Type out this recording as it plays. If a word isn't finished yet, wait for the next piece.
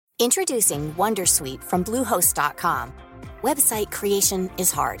Introducing Wondersuite from Bluehost.com. Website creation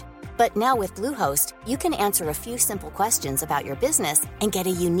is hard, but now with Bluehost, you can answer a few simple questions about your business and get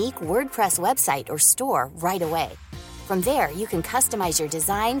a unique WordPress website or store right away. From there, you can customize your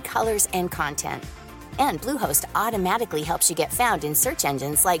design, colors, and content. And Bluehost automatically helps you get found in search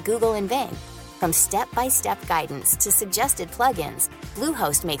engines like Google and Bing. From step-by-step guidance to suggested plugins,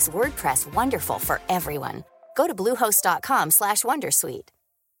 Bluehost makes WordPress wonderful for everyone. Go to bluehost.com/wondersuite.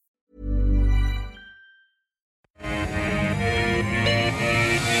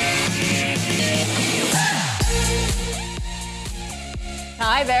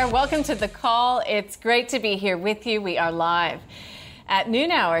 Hi there, welcome to The Call. It's great to be here with you. We are live at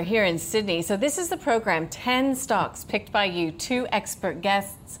noon hour here in Sydney. So this is the program, 10 stocks picked by you, 2 expert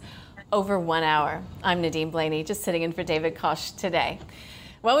guests over 1 hour. I'm Nadine Blaney, just sitting in for David Koch today.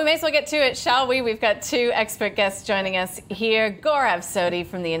 Well, we may as well get to it, shall we? We've got 2 expert guests joining us here, Gaurav Sodhi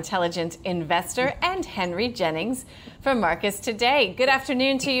from The Intelligent Investor and Henry Jennings from Marcus Today. Good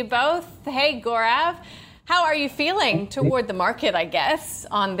afternoon to you both. Hey, Gaurav. How are you feeling toward the market, I guess,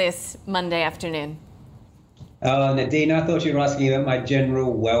 on this Monday afternoon? Nadine, I thought you were asking about my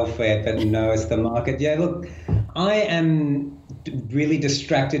general welfare, but no, it's the market. Yeah, look, I am really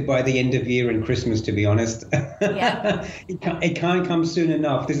distracted by the end of year and Christmas, to be honest. Yeah. It can't come soon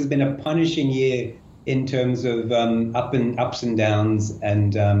enough. This has been a punishing year in terms of ups and downs,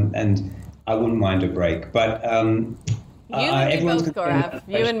 and I wouldn't mind a break. But you and me both, Gaurav.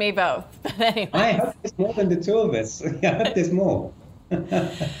 You and me both. But anyway. I hope there's more than the 2 of us. I hope there's more.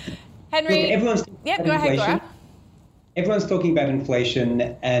 Henry, look, go ahead, Gaurav. Everyone's talking about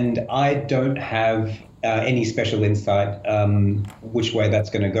inflation, and I don't have any special insight which way that's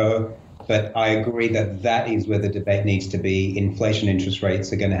going to go. But I agree that is where the debate needs to be. Inflation, interest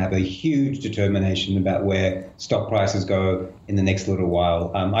rates are going to have a huge determination about where stock prices go in the next little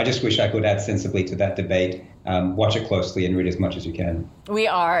while. I just wish I could add sensibly to that debate. Watch it closely and read as much as you can. We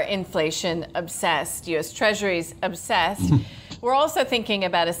are inflation obsessed, U.S. Treasuries obsessed. We're also thinking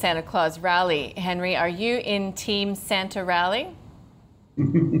about a Santa Claus rally. Henry, are you in Team Santa Rally?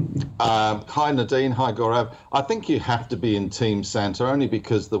 Hi, Nadine. Hi, Gaurav. I think you have to be in Team Santa only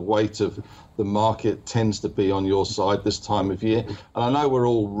because the weight of the market tends to be on your side this time of year. And I know we're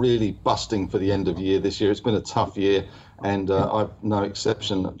all really busting for the end of year this year. It's been a tough year, and I've no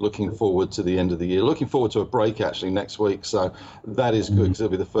exception looking forward to the end of the year. Looking forward to a break, actually, next week. So that is good because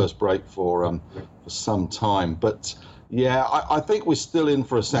it'll be the first break for some time. But, yeah, I think we're still in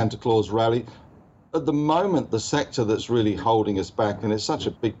for a Santa Claus rally. At the moment, the sector that's really holding us back, and it's such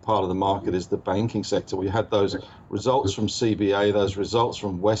a big part of the market, is the banking sector. We had those results from CBA, those results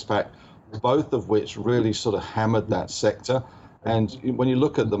from Westpac, both of which really sort of hammered that sector. And when you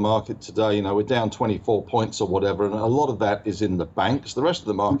look at the market today, you know, we're down 24 points or whatever, and a lot of that is in the banks. The rest of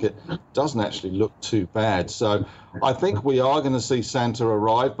the market doesn't actually look too bad. So I think we are going to see Santa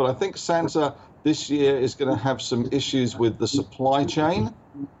arrive, but I think Santa this year is going to have some issues with the supply chain.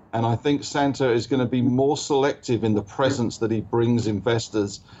 And I think Santa is going to be more selective in the presents that he brings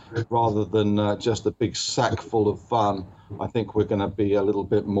investors rather than just a big sack full of fun. I think we're going to be a little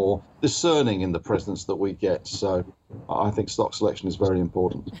bit more discerning in the presents that we get. So I think stock selection is very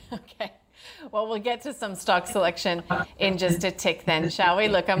important. Okay. Well, we'll get to some stock selection in just a tick then, shall we?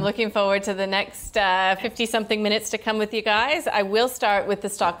 Look, I'm looking forward to the next 50-something minutes to come with you guys. I will start with the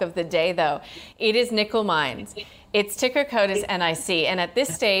stock of the day, though. It is Nickel Mines. Its ticker code is NIC, and at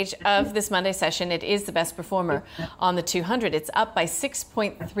this stage of this Monday session, it is the best performer on the 200. It's up by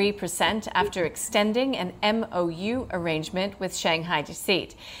 6.3% after extending an MOU arrangement with Shanghai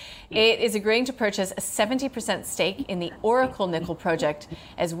Deceit. It is agreeing to purchase a 70% stake in the Oracle Nickel project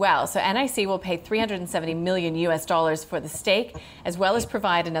as well. So NIC will pay $370 million for the stake, as well as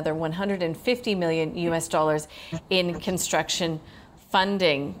provide another $150 million in construction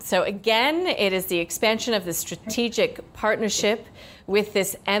funding. So again, it is the expansion of the strategic partnership with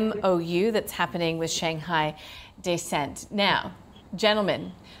this MOU that's happening with Shanghai Deceit. Now,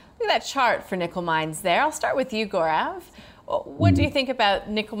 gentlemen, look at that chart for Nickel Mines there. I'll start with you, Gaurav. What do you think about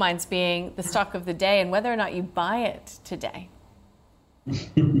Nickel Mines being the stock of the day and whether or not you buy it today?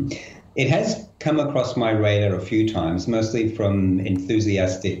 It has come across my radar a few times, mostly from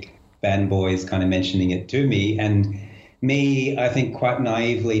enthusiastic fanboys kind of mentioning it to me, and me, I think, quite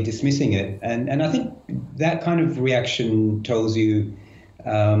naively dismissing it. And I think that kind of reaction tells you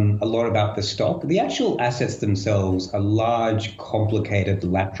a lot about the stock. The actual assets themselves are large, complicated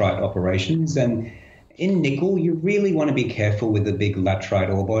laterite operations. And in nickel, you really want to be careful with the big laterite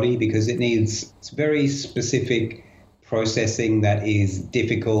ore body because it's very specific processing that is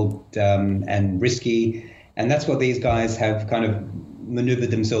difficult and risky. And that's what these guys have kind of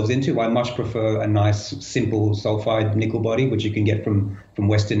maneuvered themselves into. I much prefer a nice, simple sulfide nickel body, which you can get from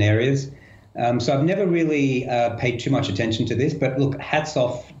Western areas. So I've never really paid too much attention to this. But look, hats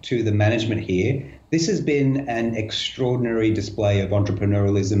off to the management here. This has been an extraordinary display of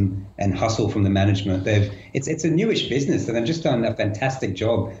entrepreneurialism and hustle from the management. It's a newish business, and they've just done a fantastic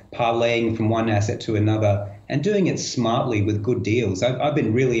job parlaying from one asset to another and doing it smartly with good deals. I've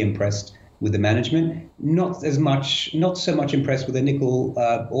been really impressed with the management. Not so much impressed with the nickel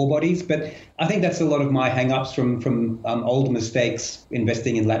ore bodies, but I think that's a lot of my hang-ups from old mistakes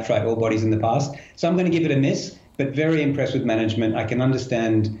investing in laterite ore bodies in the past. So I'm going to give it a miss, but very impressed with management. I can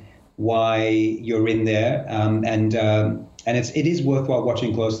understand why you're in there, and it is worthwhile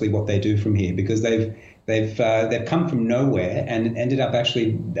watching closely what they do from here, because they've come from nowhere and ended up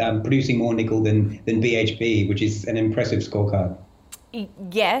actually producing more nickel than BHP, which is an impressive scorecard.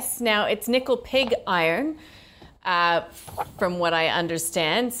 Yes. Now, it's nickel pig iron, from what I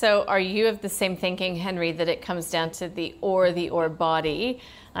understand. So are you of the same thinking, Henry, that it comes down to the ore body,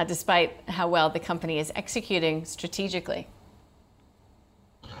 despite how well the company is executing strategically?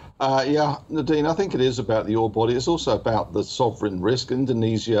 Yeah, Nadine, I think it is about the ore body. It's also about the sovereign risk.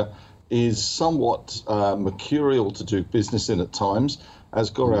 Indonesia is somewhat mercurial to do business in at times. As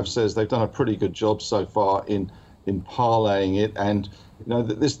Gaurav says, they've done a pretty good job so far in parlaying it, and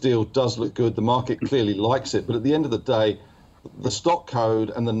this deal does look good. The market clearly likes it, but at the end of the day, the stock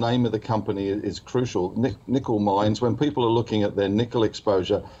code and the name of the company is crucial. Nickel Mines, when people are looking at their nickel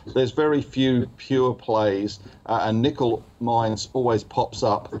exposure, there's very few pure plays, and Nickel Mines always pops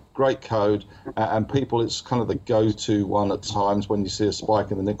up. Great code, and people, it's kind of the go-to one at times when you see a spike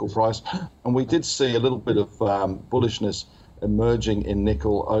in the nickel price. And we did see a little bit of bullishness emerging in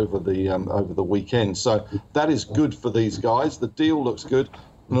nickel over the weekend. So that is good for these guys. The deal looks good.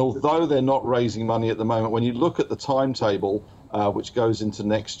 And although they're not raising money at the moment, when you look at the timetable, which goes into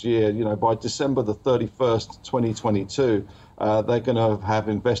next year, by December the 31st, 2022, they're going to have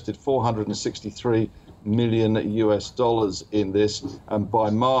invested $463 million in this. And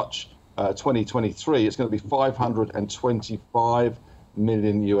by March 2023, it's going to be $525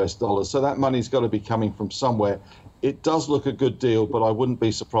 million. So that money's got to be coming from somewhere. It does look a good deal, but I wouldn't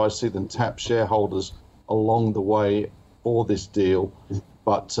be surprised to see them tap shareholders along the way for this deal.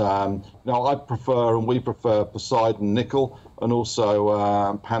 But we prefer Poseidon Nickel, and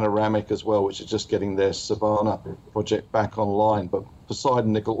also Panoramic as well, which is just getting their Savannah project back online. But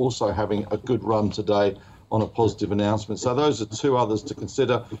Poseidon Nickel also having a good run today on a positive announcement. So those are two others to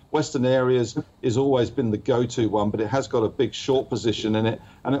consider. Western Areas has always been the go-to one, but it has got a big short position in it.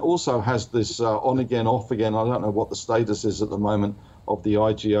 And it also has this on again, off again. I don't know what the status is at the moment of the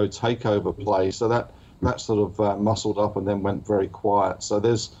IGO takeover play. So that sort of muscled up and then went very quiet. So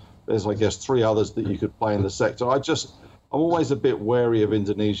there's I guess three others that you could play in the sector. I'm always a bit wary of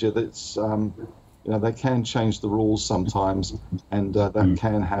Indonesia. That's they can change the rules sometimes, and that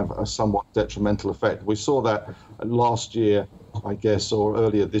can have a somewhat detrimental effect. We saw that last year, I guess, or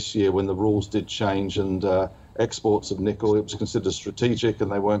earlier this year, when the rules did change and exports of nickel, it was considered strategic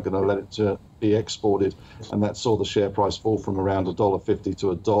and they weren't going to let it be exported, and that saw the share price fall from around $1.50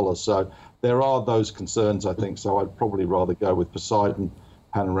 to $1. So there are those concerns, I think. So I'd probably rather go with Poseidon,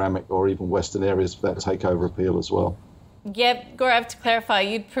 Panoramic, or even Western Areas for that takeover appeal as well. Yep, Gaurav, to clarify,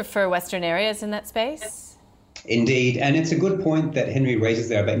 you'd prefer Western Areas in that space? Indeed, and it's a good point that Henry raises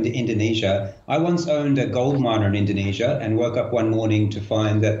there about Indonesia. I once owned a gold miner in Indonesia and woke up one morning to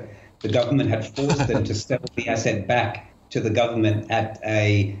find that the government had forced them to sell the asset back to the government at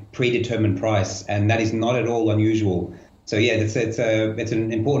a predetermined price, and that is not at all unusual. So yeah, it's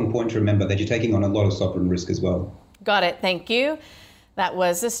an important point to remember that you're taking on a lot of sovereign risk as well. Got it, thank you. That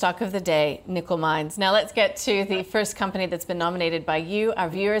was the stock of the day, Nickel Mines. Now let's get to the first company that's been nominated by you, our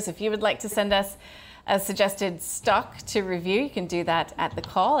viewers. If you would like to send us a suggested stock to review, you can do that at the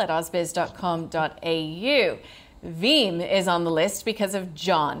call at ausbiz.com.au. Veeam is on the list because of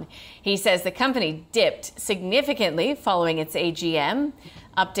John. He says the company dipped significantly following its AGM,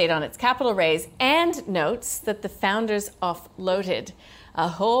 update on its capital raise, and notes that the founders offloaded a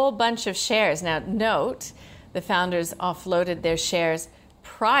whole bunch of shares. Now note, the founders offloaded their shares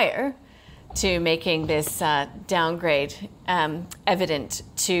prior to making this downgrade evident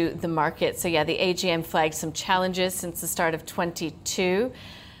to the market. So yeah, the AGM flagged some challenges since the start of 22.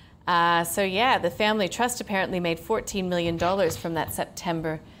 The family trust apparently made $14 million from that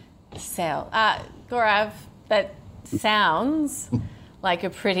September sale. Gaurav, that sounds like a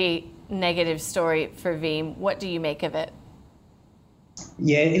pretty negative story for Veeam. What do you make of it?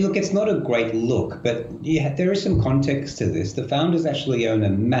 Yeah, look, it's not a great look, but yeah, there is some context to this. The founders actually own a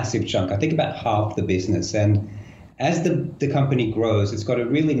massive chunk, I think about half the business, and as the company grows, it's got a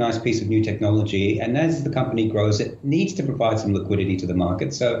really nice piece of new technology. And as the company grows, it needs to provide some liquidity to the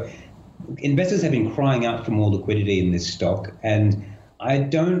market. So investors have been crying out for more liquidity in this stock. And I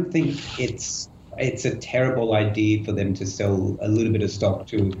don't think it's a terrible idea for them to sell a little bit of stock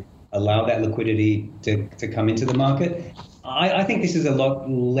to allow that liquidity to come into the market. I think this is a lot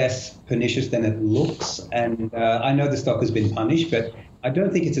less pernicious than it looks. And I know the stock has been punished, but I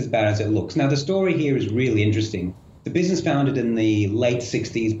don't think it's as bad as it looks. Now, the story here is really interesting. The business founded in the late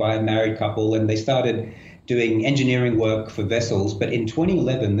 60s by a married couple, and they started doing engineering work for vessels. But in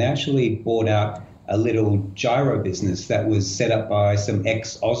 2011, they actually bought out a little gyro business that was set up by some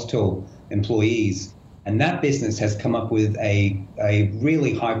ex-Austal employees. And that business has come up with a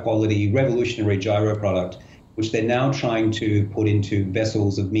really high-quality, revolutionary gyro product, which they're now trying to put into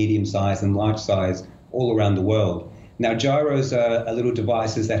vessels of medium size and large size all around the world. Now, gyros are little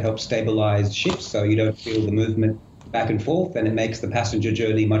devices that help stabilize ships so you don't feel the movement back and forth, and it makes the passenger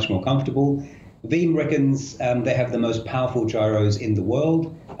journey much more comfortable. Veeam reckons they have the most powerful gyros in the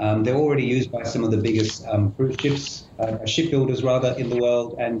world. They're already used by some of the biggest cruise ships, shipbuilders rather, in the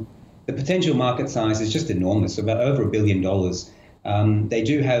world, and the potential market size is just enormous, about over $1 billion. They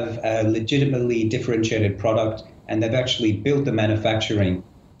do have a legitimately differentiated product, and they've actually built the manufacturing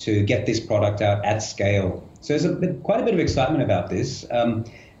to get this product out at scale. So there's quite a bit of excitement about this.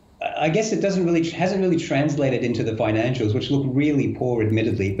 I guess it hasn't really translated into the financials, which look really poor,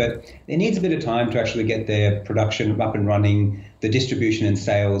 admittedly, but it needs a bit of time to actually get their production up and running, the distribution and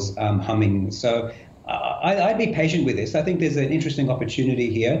sales humming. So I'd be patient with this. I think there's an interesting opportunity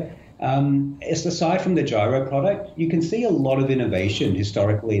here. Aside from the gyro product, you can see a lot of innovation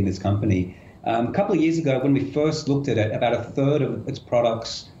historically in this company. A couple of years ago, when we first looked at it, about a third of its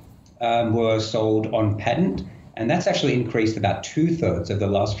products were sold on patent, and that's actually increased about 2/3 of the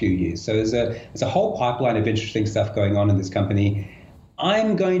last few years. So there's a whole pipeline of interesting stuff going on in this company.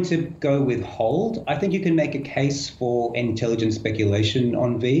 I'm going to go with hold. I think you can make a case for intelligent speculation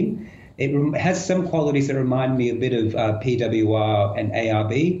on Veeam. It has some qualities that remind me a bit of PWR and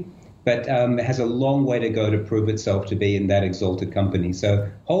ARB, but it has a long way to go to prove itself to be in that exalted company. So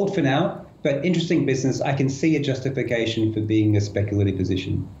hold for now, but interesting business. I can see a justification for being a speculative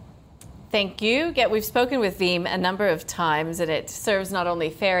position. Thank you. We've spoken with Veeam a number of times, and it serves not only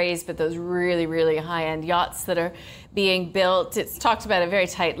ferries, but those really, really high-end yachts that are being built. It's talked about a very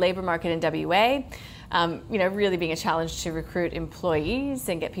tight labor market in WA, really being a challenge to recruit employees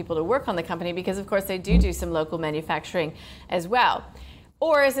and get people to work on the company because, of course, they do some local manufacturing as well.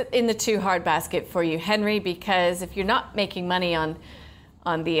 Or is it in the too hard basket for you, Henry? Because if you're not making money on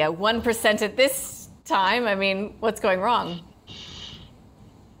the 1% at this time, I mean, what's going wrong?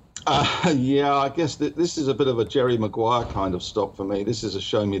 Yeah, I guess this is a bit of a Jerry Maguire kind of stock for me. This is a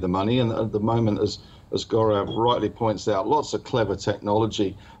show me the money. And at the moment, as Gaurav rightly points out, lots of clever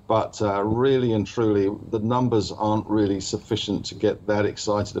technology, but really and truly, the numbers aren't really sufficient to get that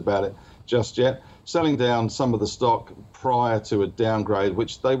excited about it just yet. Selling down some of the stock prior to a downgrade,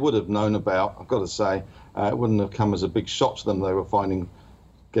 which they would have known about, I've got to say, it wouldn't have come as a big shock to them. They were finding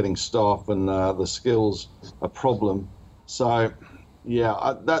getting staff and the skills a problem. So,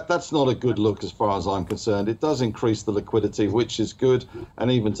 yeah, that's not a good look as far as I'm concerned. It does increase the liquidity, which is good.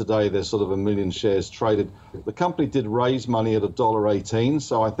 And even today, there's sort of 1 million shares traded. The company did raise money at $1.18.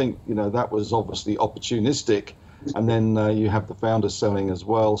 So I think, that was obviously opportunistic. And then you have the founders selling as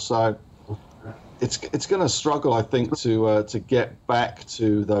well. So it's going to struggle, I think, to get back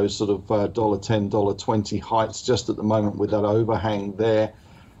to those sort of $1.10, $1.20 heights just at the moment with that overhang there.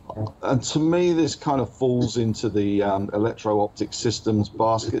 And to me, this kind of falls into the electro-optic systems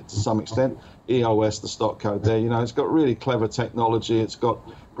basket to some extent. EOS, the stock code there, it's got really clever technology. It's got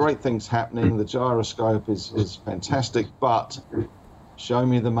great things happening. The gyroscope is fantastic, but show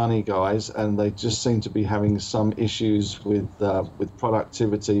me the money, guys. And they just seem to be having some issues with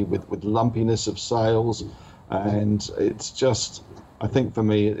productivity, with lumpiness of sales. And it's just, I think for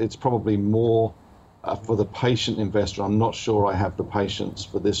me, it's probably more for the patient investor. I'm not sure I have the patience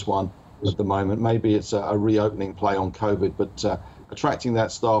for this one at the moment. Maybe it's a reopening play on COVID, but attracting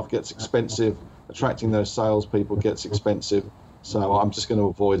that staff gets expensive. Attracting those salespeople gets expensive. So I'm just going to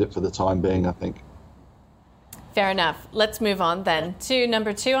avoid it for the time being, I think. Fair enough. Let's move on then to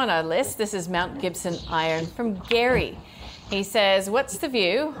number 2 on our list. This is Mount Gibson Iron from Gary. He says, what's the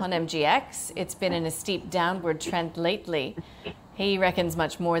view on MGX? It's been in a steep downward trend lately. He reckons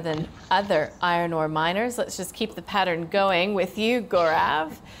much more than other iron ore miners. Let's just keep the pattern going with you,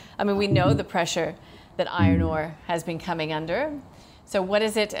 Gaurav. I mean, we know the pressure that iron ore has been coming under. So what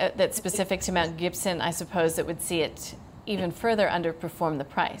is it that's specific to Mount Gibson, I suppose, that would see it even further underperform the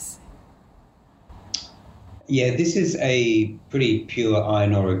price? Yeah, this is a pretty pure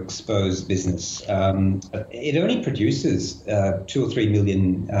iron ore exposed business. It only produces 2 or 3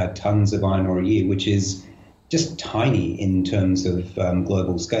 million tons of iron ore a year, which is just tiny in terms of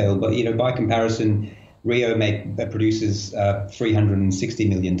global scale. But by comparison, Rio produces 360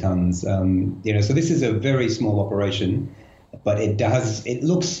 million tons. So this is a very small operation, but it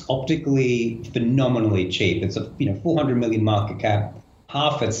looks optically phenomenally cheap. It's a 400 million market cap.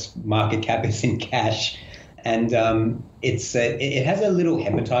 Half its market cap is in cash. And it has a little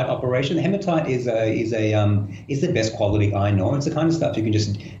hematite operation. Hematite is the best quality iron ore. It's the kind of stuff you can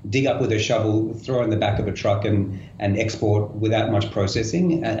just dig up with a shovel, throw in the back of a truck, and export without much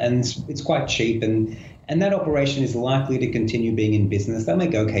processing. And it's quite cheap. And that operation is likely to continue being in business. They'll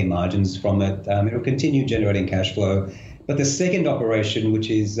make okay margins from it. It'll continue generating cash flow. But the second operation, which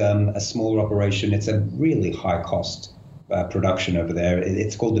is a smaller operation, it's a really high cost production over there.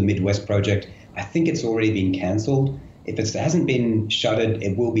 It's called the Midwest Project. I think it's already been cancelled. If it hasn't been shuttered,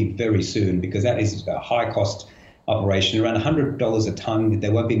 it will be very soon, because that is a high-cost operation, around $100 a ton. They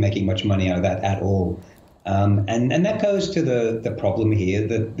won't be making much money out of that at all. And that goes to the problem here,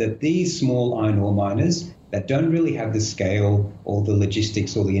 that these small iron ore miners that don't really have the scale or the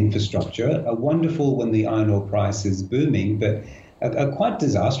logistics or the infrastructure are wonderful when the iron ore price is booming, but are quite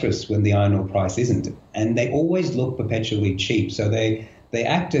disastrous when the iron ore price isn't. And they always look perpetually cheap. So they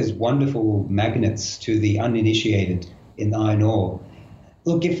act as wonderful magnets to the uninitiated in iron ore.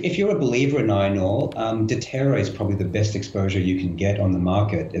 Look, if you're a believer in iron ore, Deterra is probably the best exposure you can get on the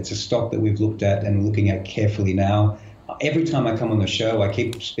market. It's a stock that we've looked at and looking at carefully now. Every time I come on the show, I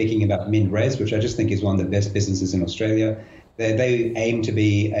keep speaking about MinRes, which I just think is one of the best businesses in Australia. They aim to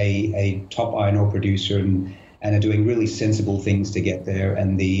be a top iron ore producer and are doing really sensible things to get there.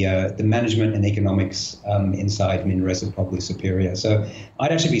 And the management and economics inside MinRes are probably superior. So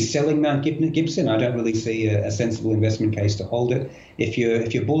I'd actually be selling Mount Gibson. I don't really see a sensible investment case to hold it. If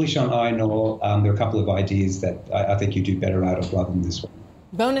you're bullish on iron ore, there are a couple of ideas that I think you do better out of rather than this one.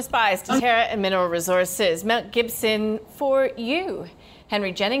 Bonus buys to Terra and Mineral Resources. Mount Gibson for you.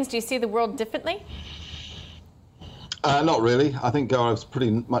 Henry Jennings, do you see the world differently? Not really. I think Gaurav's pretty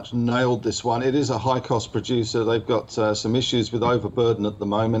much nailed this one. It is a high-cost producer. They've got some issues with overburden at the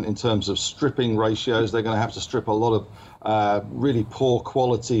moment in terms of stripping ratios. They're going to have to strip a lot of really poor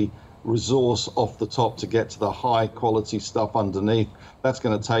quality resource off the top to get to the high-quality stuff underneath. That's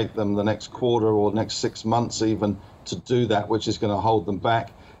going to take them the next quarter or next 6 months even to do that, which is going to hold them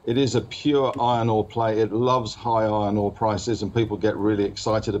back. It is a pure iron ore play. It loves high iron ore prices, and people get really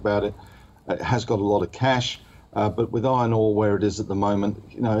excited about it. It has got a lot of cash. But with iron ore where it is at the moment,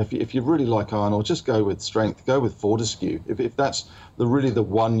 if you really like iron ore, just go with strength, go with Fortescue. If that's really the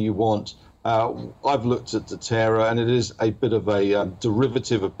one you want. I've looked at Deterra, and it is a bit of a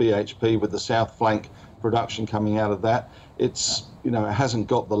derivative of BHP with the South Flank production coming out of that. It's, it hasn't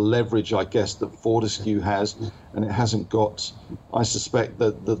got the leverage, I guess, that Fortescue has, and it hasn't got, I suspect,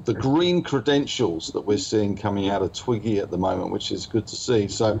 the green credentials that we're seeing coming out of Twiggy at the moment, which is good to see.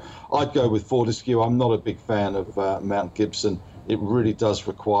 So I'd go with Fortescue. I'm not a big fan of Mount Gibson. It really does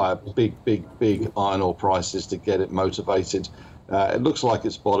require big iron ore prices to get it motivated. It looks like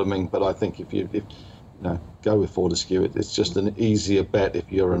it's bottoming, but I think if you go with Fortescue, it's just an easier bet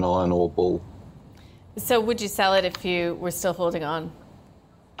if you're an iron ore bull. So would you sell it if you were still holding on?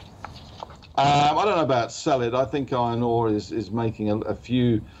 I don't know about sell it. I think iron ore is making a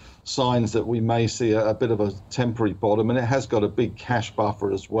few signs that we may see a bit of a temporary bottom, and it has got a big cash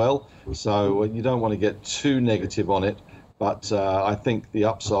buffer as well. So you don't want to get too negative on it. But I think the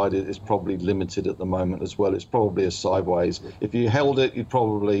upside is probably limited at the moment as well. It's probably a sideways. If you held it, you'd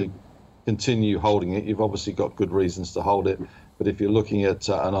probably continue holding it. You've obviously got good reasons to hold it. But if you're looking at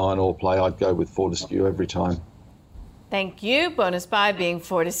an iron ore play, I'd go with Fortescue every time. Thank you. Bonus buy being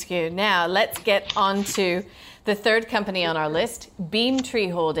Fortescue. Now let's get on to the third company on our list,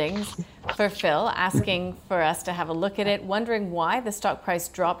 Beamtree Holdings, for Phil, asking for us to have a look at it, wondering why the stock price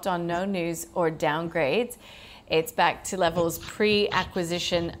dropped on no news or downgrades. It's back to levels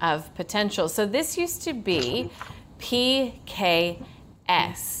pre-acquisition of potential. So this used to be PKS.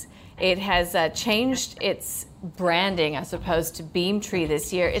 It has changed its branding, I suppose, to Beamtree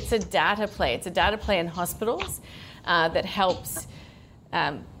this year. It's a data play. It's a data play in hospitals that helps,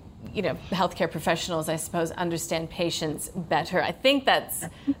 healthcare professionals, I suppose, understand patients better. I think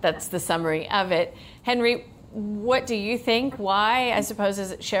that's the summary of it. Henry, what do you think? Why, I suppose,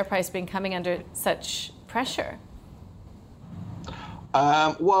 has share price been coming under such pressure?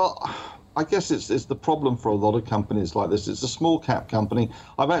 Well, I guess it's the problem for a lot of companies like this. It's a small cap company.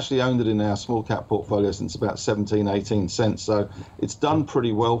 I've actually owned it in our small cap portfolio since about 17, 18 cents. So it's done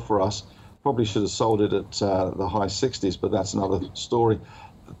pretty well for us. Probably should have sold it at the high 60s, but that's another story.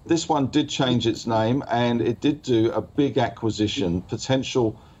 This one did change its name, and it did do a big acquisition.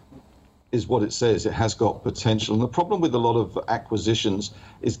 Potential is what it says. It has got potential. And the problem with a lot of acquisitions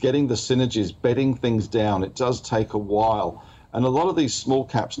is getting the synergies, bedding things down. It does take a while. And a lot of these small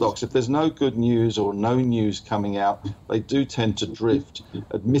cap stocks, if there's no good news or no news coming out, they do tend to drift.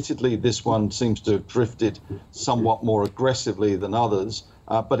 Admittedly, this one seems to have drifted somewhat more aggressively than others,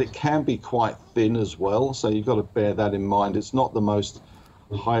 but it can be quite thin as well. So you've got to bear that in mind. It's not the most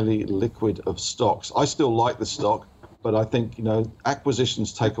highly liquid of stocks. I still like the stock, but I think,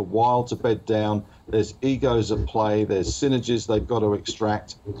 acquisitions take a while to bed down. There's egos at play. There's synergies they've got to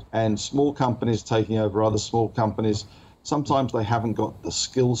extract. And small companies taking over other small companies, sometimes they haven't got the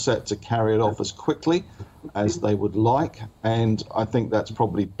skill set to carry it off as quickly as they would like. And I think that's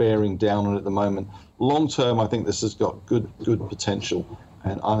probably bearing down on it at the moment. Long term, I think this has got good potential.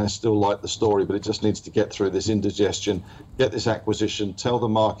 And I still like the story, but it just needs to get through this indigestion, get this acquisition, tell the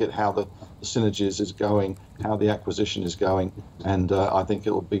market how the synergies is going, how the acquisition is going, and I think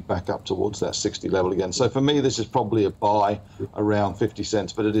it'll be back up towards that 60 level again. So for me, this is probably a buy around 50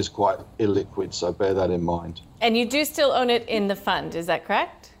 cents, but it is quite illiquid, so bear that in mind. And you do still own it in the fund, is that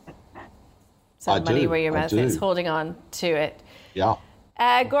correct? So money where your mouth is, holding on to it. Yeah.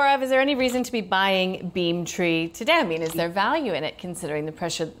 Gaurav, is there any reason to be buying Beamtree today? I mean, is there value in it considering the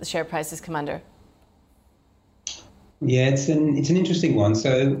pressure the share price has come under? Yeah, it's an interesting one.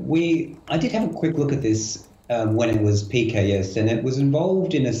 So I did have a quick look at this when it was PKS, and it was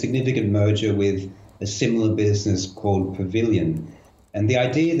involved in a significant merger with a similar business called Pavilion. And the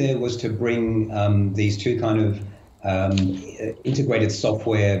idea there was to bring these two kind of integrated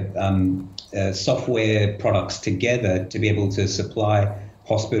software products together to be able to supply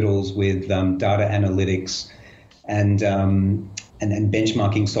hospitals with data analytics and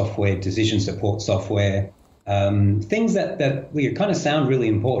benchmarking software, decision support software, things that kind of sound really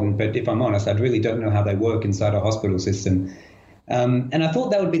important, but if I'm honest, I really don't know how they work inside a hospital system. And I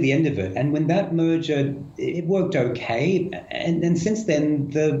thought that would be the end of it. And when that merger, it worked okay. And since then,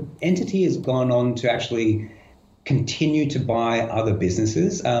 the entity has gone on to actually continue to buy other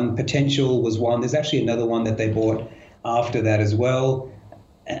businesses. Potential was one. There's actually another one that they bought after that as well.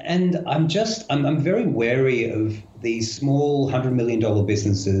 And I'm very wary of these small $100 million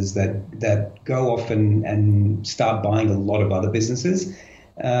businesses that go off and start buying a lot of other businesses.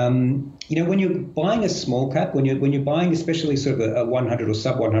 When you're buying a small cap, when you're buying especially sort of a 100 or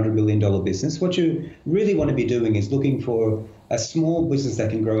sub $100 million business, what you really want to be doing is looking for a small business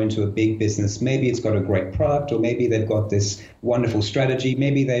that can grow into a big business. Maybe it's got a great product, or maybe they've got this wonderful strategy.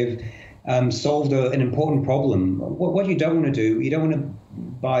 Maybe they've solved an important problem. What you don't want to do, you don't want to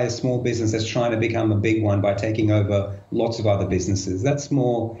buy a small business that's trying to become a big one by taking over lots of other businesses. That's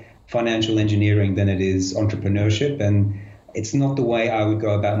more financial engineering than it is entrepreneurship, and it's not the way I would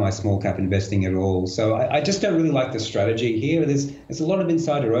go about my small cap investing at all. So I just don't really like the strategy here. There's a lot of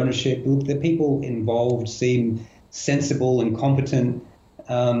insider ownership. The people involved seem sensible and competent.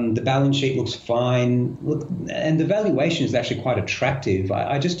 The balance sheet looks fine. And the valuation is actually quite attractive.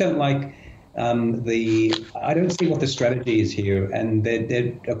 I just don't like I don't see what the strategy is here. And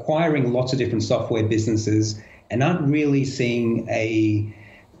they're acquiring lots of different software businesses and aren't really seeing a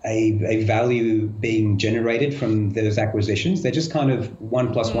value being generated from those acquisitions. They're just kind of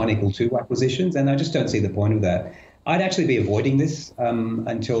 1 + 1 = 2 acquisitions, and I just don't see the point of that. I'd actually be avoiding this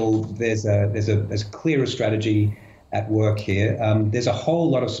until there's a clearer strategy at work here. There's a whole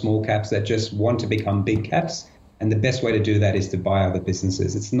lot of small caps that just want to become big caps, and the best way to do that is to buy other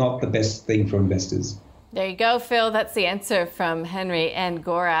businesses. It's not the best thing for investors. There you go, Phil. That's the answer from Henry and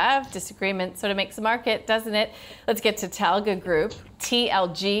Gaurav. Disagreement sort of makes a market, doesn't it? Let's get to Talga Group.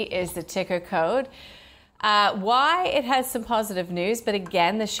 TLG is the ticker code. Why? It has some positive news, but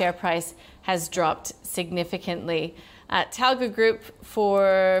again, the share price has dropped significantly. Talga Group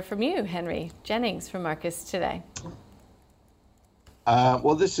from you, Henry. Jennings from Marcus today.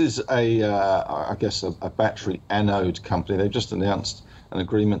 Well, this is I guess a battery anode company. They've just announced an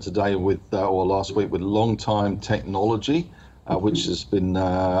agreement today or last week with Long-Time Technology, which has been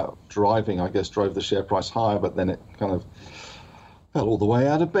drove the share price higher, but then it kind of fell all the way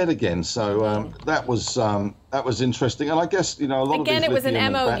out of bed again. So that was interesting. And I guess, a lot of again, it was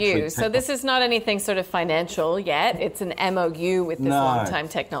an MOU. So this is not anything sort of financial yet. It's an MOU with this Long-Time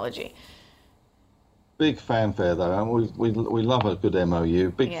Technology. Big fanfare though, and we love a good MOU.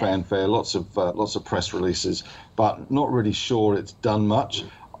 Big fanfare, lots of press releases, but not really sure it's done much.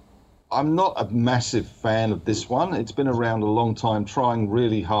 I'm not a massive fan of this one. It's been around a long time, trying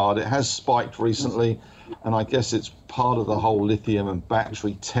really hard. It has spiked recently, and I guess it's part of the whole lithium and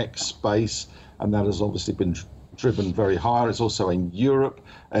battery tech space, and that has obviously been driven very high. It's also in Europe.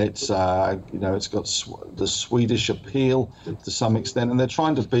 It's it's got the Swedish appeal to some extent, and they're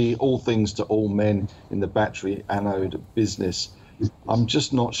trying to be all things to all men in the battery anode business. I'm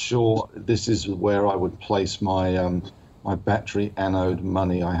just not sure this is where I would place my my battery anode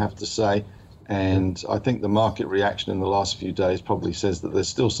money, I have to say. And I think the market reaction in the last few days probably says that there's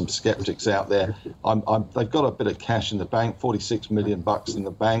still some skeptics out there. They've got a bit of cash in the bank, $46 million in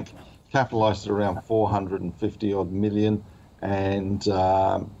the bank, capitalized at around 450 odd million. And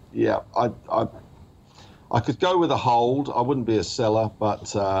I could go with a hold. I wouldn't be a seller,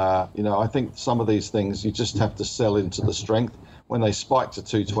 but I think some of these things you just have to sell into the strength. When they spike to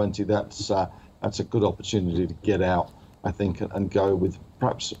 220, that's a good opportunity to get out, I think, and go with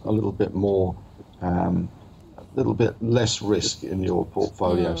perhaps a little bit more, a little bit less risk in your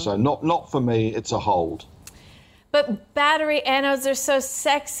portfolio. So not for me, it's a hold. But battery anodes are so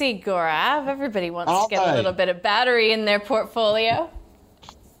sexy, Gaurav. Everybody wants to get a little bit of battery in their portfolio.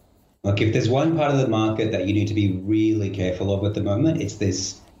 Look, if there's one part of the market that you need to be really careful of at the moment, it's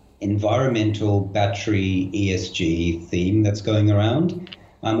this environmental battery ESG theme that's going around.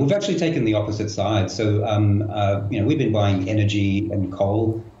 We've actually taken the opposite side. So, we've been buying energy and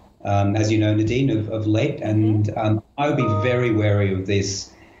coal, as you know, Nadine, of late. And I would be very wary of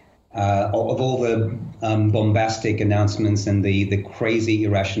this, of all the bombastic announcements and the crazy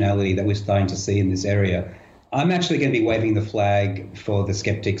irrationality that we're starting to see in this area. I'm actually going to be waving the flag for the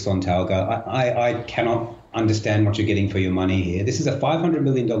skeptics on Talga. I cannot understand what you're getting for your money here. This is a $500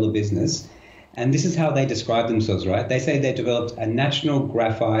 million business. And this is how they describe themselves, right? They say they developed a natural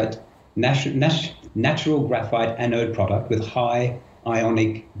graphite anode product with high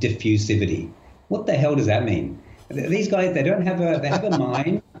ionic diffusivity. What the hell does that mean? These guys, they have a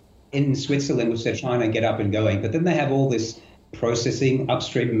mine in Switzerland which they're trying to get up and going, but then they have all this processing,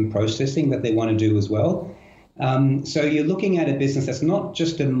 upstream processing that they want to do as well. So you're looking at a business that's not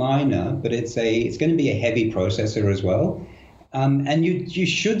just a miner, but it's going to be a heavy processor as well. And you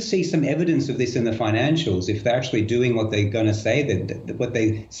should see some evidence of this in the financials if they're actually doing what they're going to say, what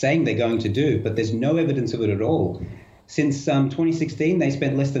they're saying they're going to do. But there's no evidence of it at all. Since 2016, they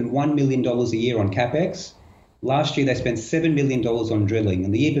spent less than $1 million a year on CapEx. Last year, they spent $7 million on drilling.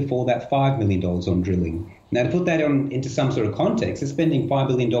 And the year before that, $5 million on drilling. Now, to put that into some sort of context, they're spending $5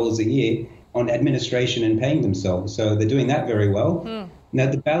 million a year on administration and paying themselves. So they're doing that very well. Now,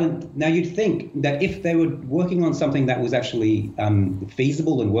 you'd think that if they were working on something that was actually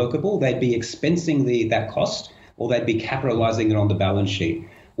feasible and workable, they'd be expensing that cost, or they'd be capitalizing it on the balance sheet.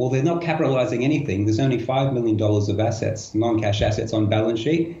 Well, they're not capitalizing anything. There's only $5 million of assets, non-cash assets on balance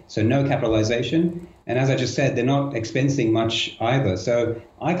sheet, so no capitalization. And as I just said, they're not expensing much either. So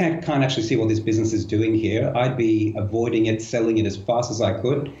I can't actually see what this business is doing here. I'd be avoiding it, selling it as fast as I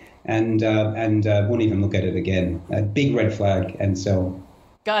could, and wouldn't even look at it again. A big red flag and sell.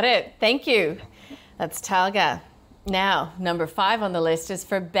 Got it. Thank you. That's Talga. Now, number 5 on the list is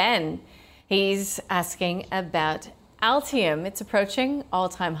for Ben. He's asking about Altium. It's approaching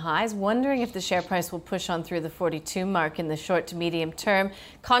all-time highs, wondering if the share price will push on through the 42 mark in the short to medium term.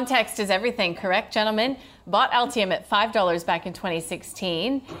 Context is everything, correct, gentlemen? Bought Altium at $5 back in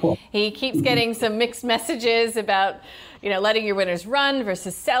 2016. Cool. He keeps getting some mixed messages about, letting your winners run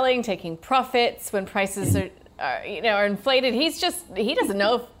versus selling, taking profits when prices are inflated. He doesn't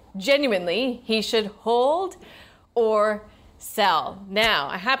know if genuinely he should hold or sell. Now,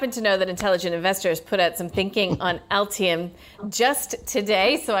 I happen to know that Intelligent Investors put out some thinking on Altium just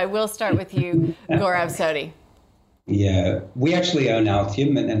today, so I will start with you, Gaurav Sodhi. Yeah, we actually own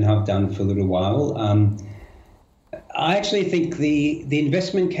Altium and have done for a little while. I actually think the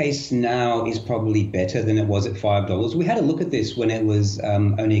investment case now is probably better than it was at $5. We had a look at this when it was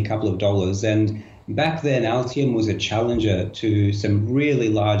only a couple of dollars, and back then Altium was a challenger to some really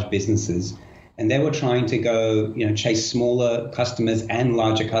large businesses. And they were trying to go, chase smaller customers and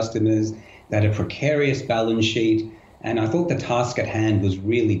larger customers that had a precarious balance sheet. And I thought the task at hand was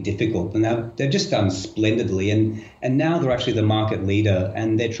really difficult. And they've just done splendidly. And now they're actually the market leader.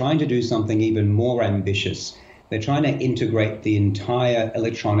 And they're trying to do something even more ambitious. They're trying to integrate the entire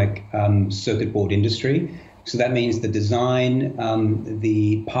electronic circuit board industry. So that means the design,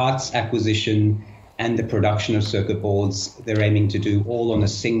 the parts acquisition, and the production of circuit boards, they're aiming to do all on a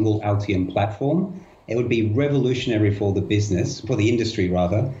single Altium platform. It would be revolutionary for the business, for the industry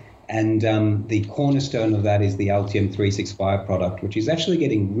rather. And the cornerstone of that is the Altium 365 product, which is actually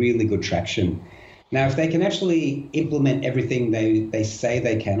getting really good traction. Now, if they can actually implement everything they say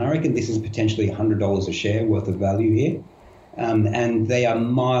they can, I reckon this is potentially $100 a share worth of value here. And they are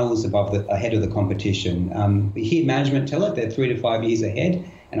miles ahead of the competition. We hear management tell it, they're 3 to 5 years ahead.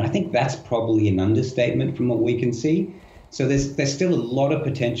 And I think that's probably an understatement from what we can see. So there's still a lot of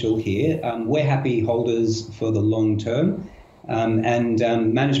potential here. We're happy holders for the long term. And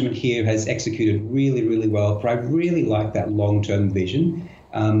management here has executed really, really well. But I really like that long-term vision.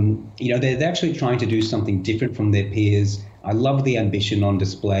 They're actually trying to do something different from their peers. I love the ambition on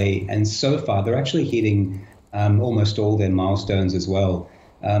display. And so far, they're actually hitting almost all their milestones as well.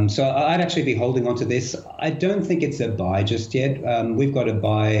 So I'd actually be holding on to this. I don't think it's a buy just yet. We've got to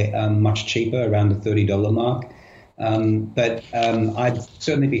buy much cheaper, around the $30 mark. But I'd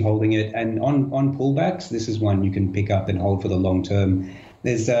certainly be holding it. And on pullbacks, this is one you can pick up and hold for the long term.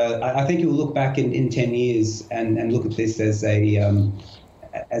 I think you'll look back in 10 years and look at this as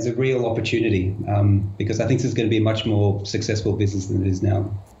a real opportunity, because I think this is going to be a much more successful business than it is now.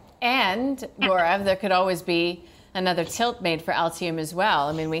 And, Gaurav, there could always be another tilt made for Altium as well.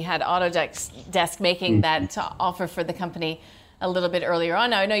 I mean, we had Autodesk making that offer for the company a little bit earlier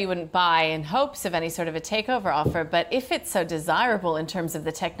on. Now, I know you wouldn't buy in hopes of any sort of a takeover offer, but if it's so desirable in terms of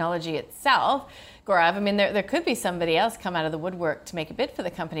the technology itself, Gaurav, I mean, there could be somebody else come out of the woodwork to make a bid for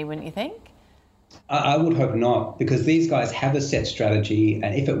the company, wouldn't you think? I would hope not, because these guys have a set strategy,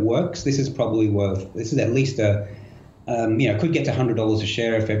 and if it works, this is at least could get to $100 a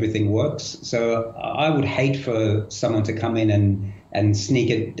share if everything works. So I would hate for someone to come in and sneak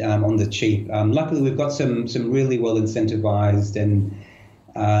it on the cheap. Luckily, we've got some really well incentivized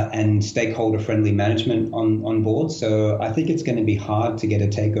and stakeholder friendly management on board. So I think it's going to be hard to get a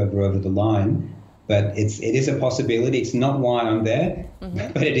takeover over the line. But it is a possibility. It's not why I'm there,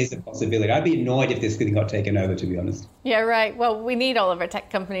 but it is a possibility. I'd be annoyed if this thing got taken over, to be honest. Yeah, right. Well, we need all of our tech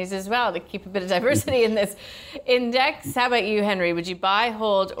companies as well to keep a bit of diversity in this index. How about you, Henry? Would you buy,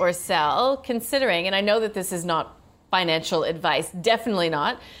 hold, or sell, considering, and I know that this is not financial advice, definitely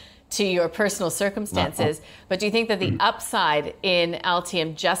not, to your personal circumstances, but do you think that the upside in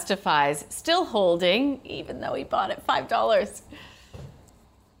Altium justifies still holding, even though he bought at $5?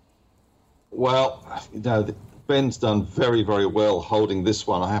 Well, Ben's done very, very well holding this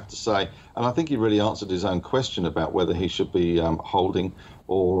one, I have to say. And I think he really answered his own question about whether he should be holding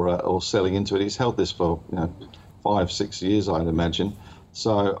or selling into it. He's held this for 5-6 years, I'd imagine.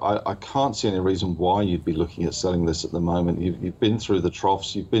 So I can't see any reason why you'd be looking at selling this at the moment. You've been through the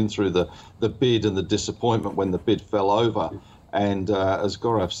troughs, you've been through the bid and the disappointment when the bid fell over. And as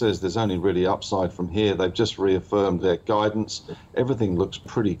Gaurav says, there's only really upside from here. They've just reaffirmed their guidance. Everything looks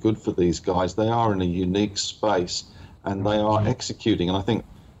pretty good for these guys. They are in a unique space and they are executing. And I think,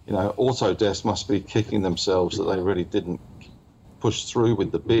 Autodesk must be kicking themselves that they really didn't push through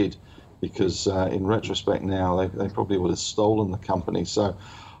with the bid, because in retrospect now, they probably would have stolen the company. So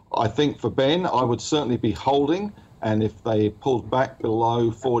I think for Ben, I would certainly be holding. And if they pulled back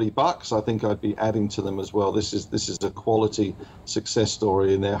below $40, I think I'd be adding to them as well. This is a quality success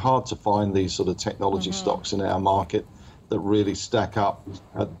story, and they're hard to find these sort of technology stocks in our market that really stack up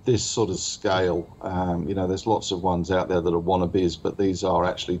at this sort of scale. There's lots of ones out there that are wannabes, but these are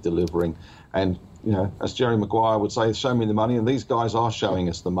actually delivering. And as Jerry Maguire would say, show me the money, and these guys are showing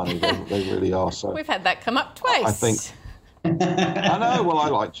us the money. They really are. So we've had that come up twice. I think. I know. Well, I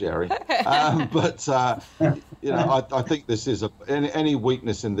like Jerry, but I think this is any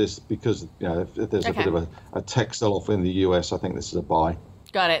weakness in this, because if there's a bit of a tech sell-off in the US, I think this is a buy.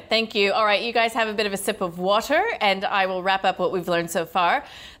 Got it. Thank you. All right, you guys have a bit of a sip of water, and I will wrap up what we've learned so far.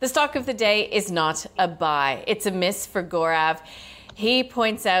 The stock of the day is not a buy. It's a miss for Gaurav. He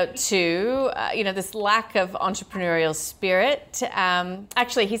points out to, this lack of entrepreneurial spirit.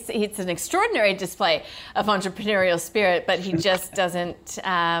 Actually, it's an extraordinary display of entrepreneurial spirit, but he just doesn't,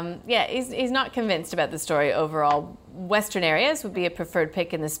 he's not convinced about the story overall. Western areas would be a preferred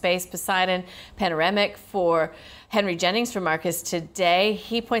pick in the space. Poseidon, Panoramic for Henry Jennings from Marcus Today.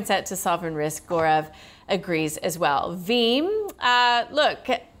 He points out to sovereign risk. Gaurav agrees as well. Veeam, look,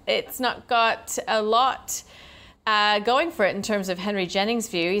 it's not got a lot going for it in terms of Henry Jennings'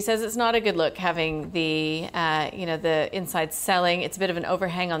 view. He says it's not a good look having the inside selling. It's a bit of an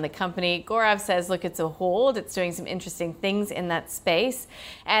overhang on the company. Gaurav says, look, it's a hold. It's doing some interesting things in that space,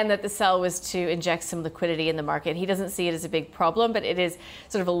 and that the sell was to inject some liquidity in the market. He doesn't see it as a big problem, but it is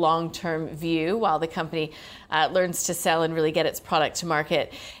sort of a long-term view while the company learns to sell and really get its product to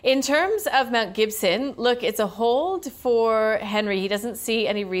market. In terms of Mount Gibson, look, it's a hold for Henry. He doesn't see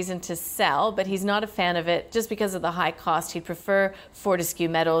any reason to sell, but he's not a fan of it just because because of the high cost. He'd prefer Fortescue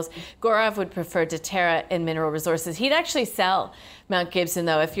Metals. Gaurav would prefer Deterra and Mineral Resources. He'd actually sell Mount Gibson,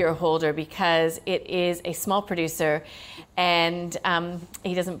 though, if you're a holder, because it is a small producer, and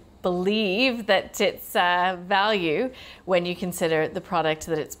he doesn't believe that its value when you consider the product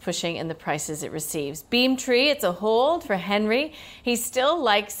that it's pushing and the prices it receives. Beamtree, it's a hold for Henry. He still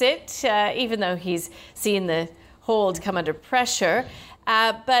likes it, even though he's seen the hold come under pressure.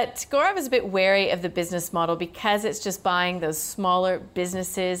 But Gaurav is a bit wary of the business model because it's just buying those smaller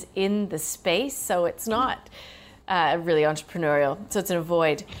businesses in the space. So it's not really entrepreneurial. So it's an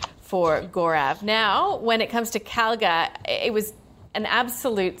avoid for Gaurav. Now, when it comes to Kalga, it was an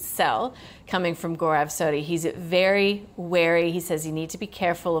absolute sell coming from Gaurav Sodhi. He's very wary. He says you need to be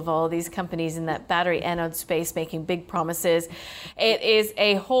careful of all these companies in that battery anode space making big promises. It is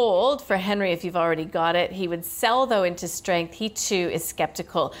a hold for Henry if you've already got it. He would sell, though, into strength. He, too, is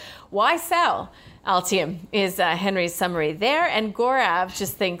skeptical. Why sell? Altium is Henry's summary there, and Gaurav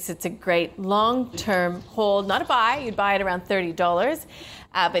just thinks it's a great long-term hold. Not a buy. You'd buy it around $30.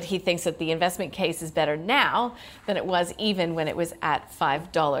 But he thinks that the investment case is better now than it was even when it was at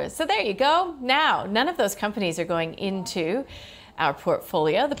 $5. So there you go. Now, none of those companies are going into our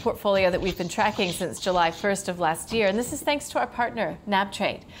portfolio, the portfolio that we've been tracking since July 1st of last year. And this is thanks to our partner,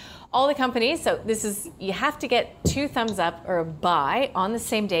 NabTrade. All the companies, so this is, you have to get 2 thumbs up or a buy on the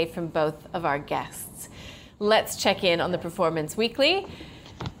same day from both of our guests. Let's check in on the Performance Weekly.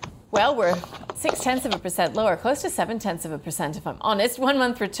 Well, we're 0.6% lower, close to 0.7%, if I'm honest. 1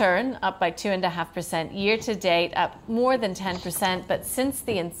 month return up by 2.5%. Year to date up more than 10%, but since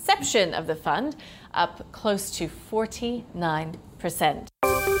the inception of the fund, up close to 49%.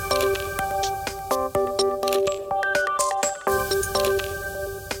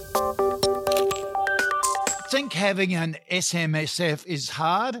 Think having an SMSF is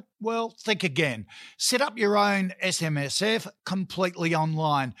hard? Well, think again. Set up your own SMSF completely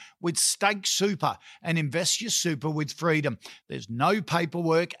online with Stake Super and invest your super with freedom. There's no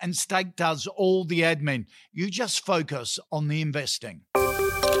paperwork and Stake does all the admin. You just focus on the investing.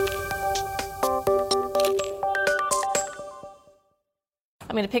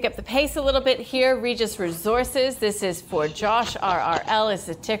 I'm going to pick up the pace a little bit here. Regis Resources, this is for Josh. RRL is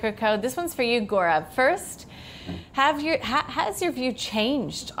the ticker code. This one's for you, Gaurav. First, has your view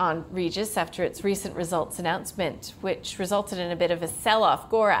changed on Regis after its recent results announcement, which resulted in a bit of a sell-off?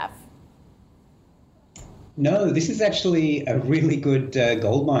 Gaurav? No, this is actually a really good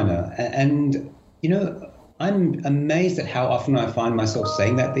gold miner. And, you know, I'm amazed at how often I find myself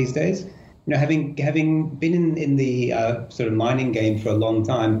saying that these days. You know, having been in the sort of mining game for a long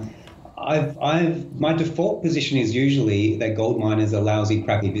time, my default position is usually that gold miners are lousy,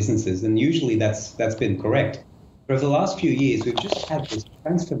 crappy businesses, and usually that's been correct. But over the last few years, we've just had this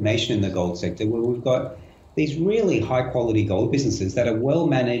transformation in the gold sector where we've got these really high-quality gold businesses that are well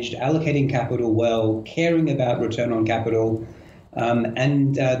managed, allocating capital well, caring about return on capital,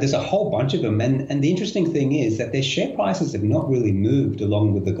 and there's a whole bunch of them. And the interesting thing is that their share prices have not really moved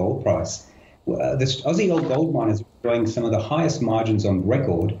along with the gold price. The Aussie gold miners are enjoying some of the highest margins on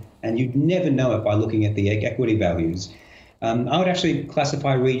record, and you'd never know it by looking at the equity values. I would actually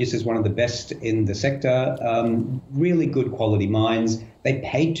classify Regis as one of the best in the sector. Really good quality mines. They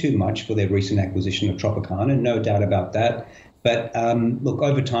paid too much for their recent acquisition of Tropicana, no doubt about that. But look,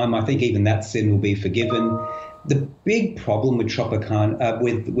 over time, I think even that sin will be forgiven. The big problem with Tropicana,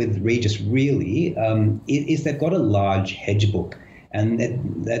 with Regis really, is they've got a large hedge book. And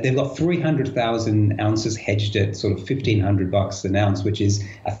they've got 300,000 ounces hedged at sort of $1,500 an ounce, which is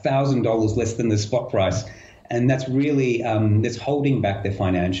 $1,000 less than the spot price. And that's really that's holding back their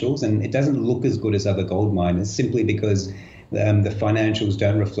financials. And it doesn't look as good as other gold miners simply because the financials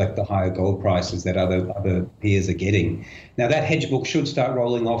don't reflect the higher gold prices that other peers are getting. Now, that hedge book should start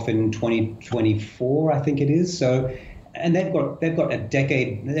rolling off in 2024, I think it is. So. And they've got a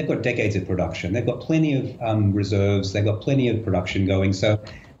decade. They've got decades of production. They've got plenty of reserves. They've got plenty of production going. So,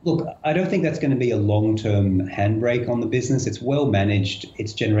 look, I don't think that's going to be a long-term handbrake on the business. It's well managed.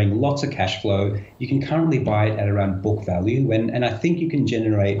 It's generating lots of cash flow. You can currently buy it at around book value, and I think you can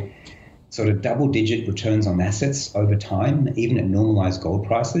generate sort of double-digit returns on assets over time, even at normalized gold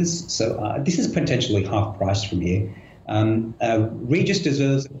prices. So this is potentially half priced from here. Regis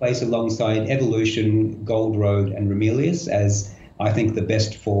deserves a place alongside Evolution, Gold Road, and Ramelius as, I think, the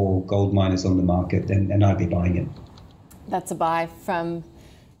best 4 gold miners on the market, and I'd be buying it. That's a buy from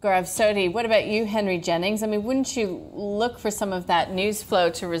Gaurav Sodhi. What about you, Henry Jennings? I mean, wouldn't you look for some of that news flow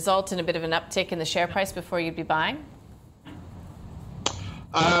to result in a bit of an uptick in the share price before you'd be buying?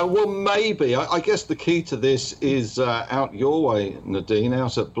 Well, maybe. I guess the key to this is out your way, Nadine,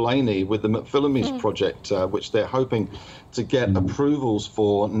 out at Blaney with the McPhillamys project, which they're hoping to get approvals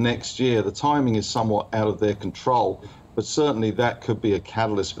for next year. The timing is somewhat out of their control, but certainly that could be a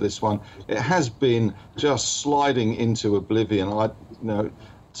catalyst for this one. It has been just sliding into oblivion.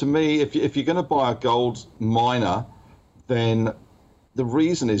 To me, if you're going to buy a gold miner, then the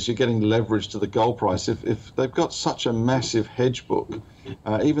reason is you're getting leverage to the gold price. If they've got such a massive hedge book,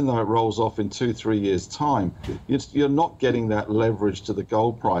 even though it rolls off in 2-3 years' time, you're not getting that leverage to the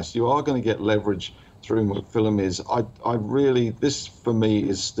gold price. You are going to get leverage through McPhillamys. This for me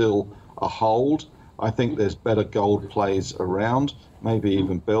is still a hold. I think there's better gold plays around, maybe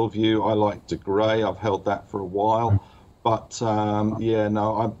even Bellevue. I like De Grey. I've held that for a while. But, I'm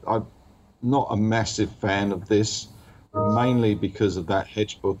not a massive fan of this, mainly because of that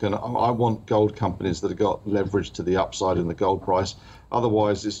hedge book. And I want gold companies that have got leverage to the upside in the gold price.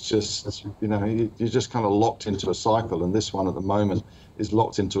 Otherwise, it's just, you're just kind of locked into a cycle. And this one at the moment is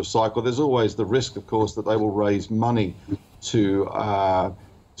locked into a cycle. There's always the risk, of course, that they will raise money to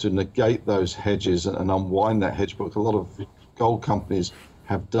negate those hedges and unwind that hedge book. A lot of gold companies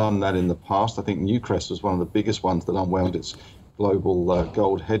have done that in the past. I think Newcrest was one of the biggest ones that unwound its global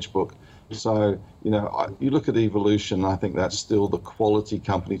gold hedge book. So, you look at Evolution, I think that's still the quality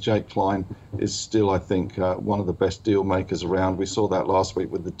company. Jake Klein is still, I think, one of the best deal makers around. We saw that last week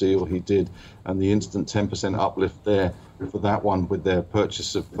with the deal he did and the instant 10% uplift there for that one with their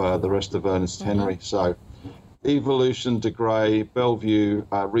purchase of the rest of Ernest Henry. So Evolution, De Grey, Bellevue,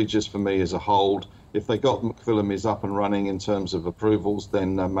 Regis for me is a hold. If they got McPhillamys up and running in terms of approvals,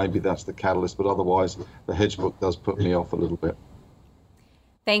 then maybe that's the catalyst. But otherwise, the hedge book does put me off a little bit.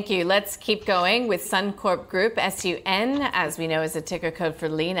 Thank you. Let's keep going with Suncorp Group, SUN, as we know is a ticker code for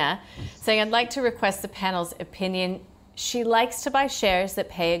Lena, saying, I'd like to request the panel's opinion. She likes to buy shares that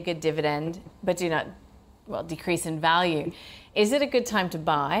pay a good dividend, but do not, decrease in value. Is it a good time to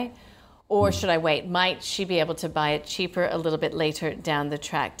buy? Or should I wait? Might she be able to buy it cheaper a little bit later down the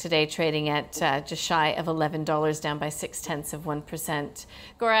track? Today trading at just shy of $11, down by 0.6%.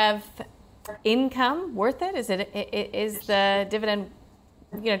 Gaurav, income worth it? Is the dividend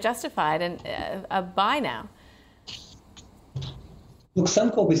justified and a buy now? Look,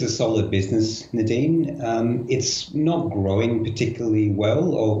 Suncorp is a solid business, Nadine. It's not growing particularly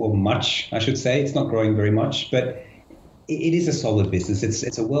well or much, I should say. It's not growing very much, but it is a solid business.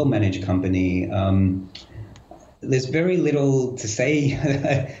 It's a well-managed company. There's very little to say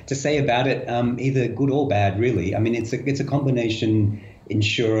about it, either good or bad, really. I mean, it's a combination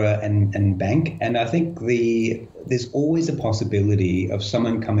insurer and bank, and I think there's always a possibility of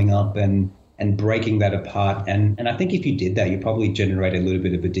someone coming up and breaking that apart. And I think if you did that, you probably generate a little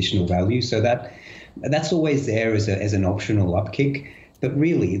bit of additional value. So that's always there as an optional upkick. But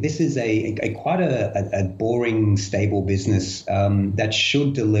really, this is quite a boring, stable business that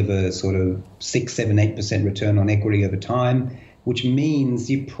should deliver sort of 6, 7, 8% return on equity over time, which means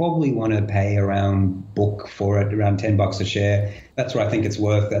you probably want to pay around book for it, around $10 a share. That's what I think it's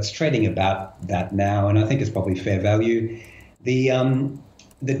worth. That's trading about that now, and I think it's probably fair value.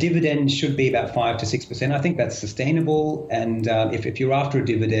 The dividend should be about 5 to 6%. I think that's sustainable, and if you're after a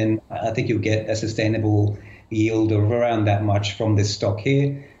dividend, I think you'll get a sustainable yield of around that much from this stock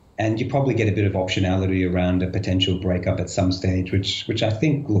here, and you probably get a bit of optionality around a potential breakup at some stage, which I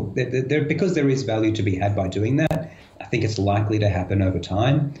think, look, because there is value to be had by doing that, I think it's likely to happen over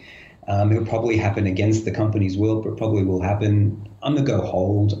time. It'll probably happen against the company's will, but probably will happen. I'm going to go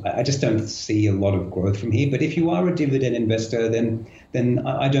hold. I just don't see a lot of growth from here. But if you are a dividend investor, then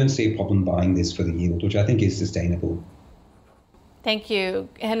I don't see a problem buying this for the yield, which I think is sustainable. Thank you.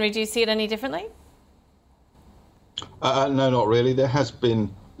 Henry, do you see it any differently? No, not really. There has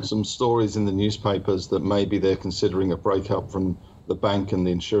been some stories in the newspapers that maybe they're considering a breakup from the bank and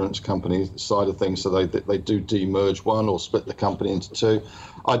the insurance company side of things, so they do demerge one or split the company into two.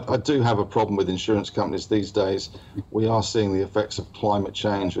 I do have a problem with insurance companies these days. We are seeing the effects of climate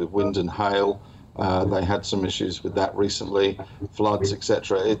change with wind and hail. They had some issues with that recently, floods,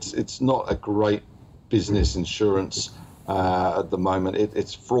 etc. It's not a great business, insurance at the moment.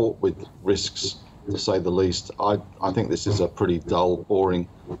 It's fraught with risks, to say the least. I think this is a pretty dull, boring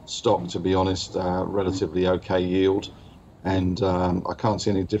stock, to be honest. Relatively okay yield. And I can't see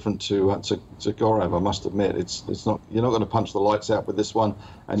any different to Gaurav, I must admit. It's not. You're not going to punch the lights out with this one,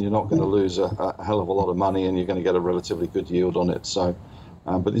 and you're not going to lose a hell of a lot of money, and you're going to get a relatively good yield on it. So,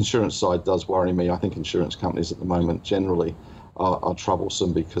 but the insurance side does worry me. I think insurance companies at the moment generally are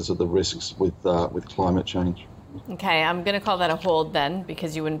troublesome because of the risks with climate change. Okay, I'm going to call that a hold then,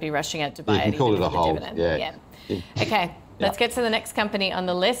 because you wouldn't be rushing out to buy it. You can call it a hold. Yeah. Okay. Let's get to the next company on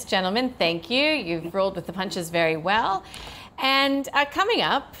the list, gentlemen. Thank you. You've rolled with the punches very well. And coming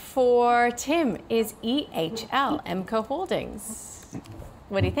up for Tim is EHL, Emco Holdings.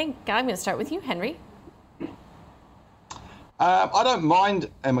 What do you think? I'm going to start with you, Henry. I don't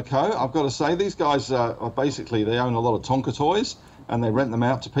mind Emco. I've got to say, these guys are basically, they own a lot of Tonka Toys and they rent them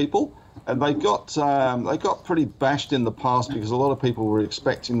out to people. And they got pretty bashed in the past because a lot of people were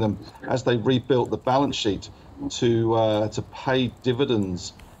expecting them, as they rebuilt the balance sheet, to pay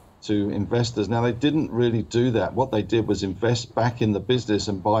dividends to investors. Now, they didn't really do that. What they did was invest back in the business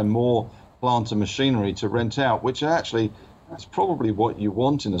and buy more plant and machinery to rent out, which actually is probably what you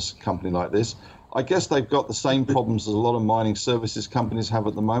want in a company like this. I guess they've got the same problems as a lot of mining services companies have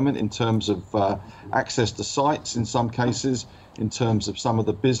at the moment in terms of access to sites in some cases, in terms of some of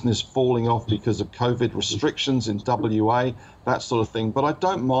the business falling off because of COVID restrictions in WA, that sort of thing. But I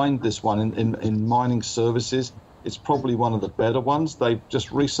don't mind this one in mining services. It's probably one of the better ones. They've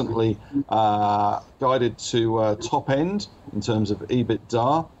just recently guided to top end in terms of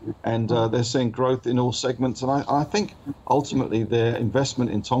EBITDA, and they're seeing growth in all segments. And I think ultimately their investment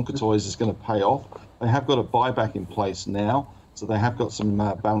in Tonka Toys is going to pay off. They have got a buyback in place now, so they have got some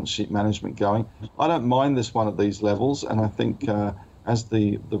balance sheet management going. I don't mind this one at these levels, and I think as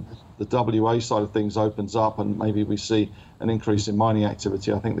the WA side of things opens up and maybe we see an increase in mining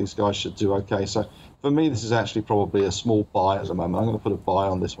activity, I think these guys should do okay. So for me, this is actually probably a small buy at the moment. I'm going to put a buy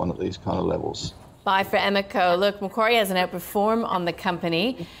on this one at these kind of levels. Buy for Emco. Look, Macquarie has an outperform on the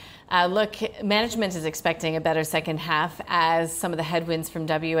company. Look, management is expecting a better second half as some of the headwinds from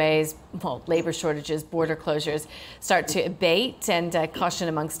WA's labour shortages, border closures start to abate, and caution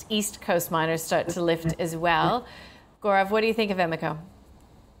amongst East Coast miners start to lift as well. Gaurav, what do you think of Emco?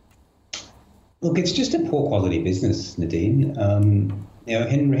 Look, it's just a poor quality business, Nadine.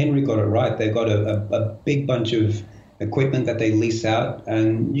 Henry got it right. They've got a big bunch of equipment that they lease out,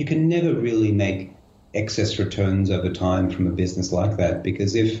 and you can never really make excess returns over time from a business like that,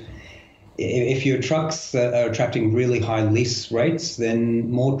 because if your trucks are attracting really high lease rates, then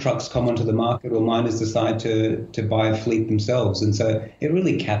more trucks come onto the market, or miners decide to buy a fleet themselves. And so it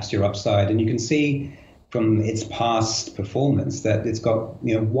really caps your upside. And you can see from its past performance that it's got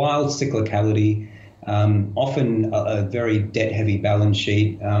wild cyclicality, often a very debt-heavy balance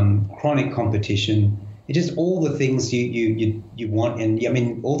sheet, chronic competition. It's just all the things you want, and I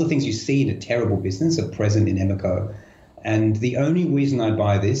mean all the things you see in a terrible business are present in Emco. And the only reason I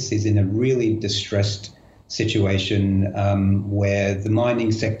buy this is in a really distressed situation where the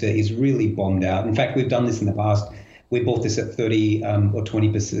mining sector is really bombed out. In fact, we've done this in the past. We bought this at 30 or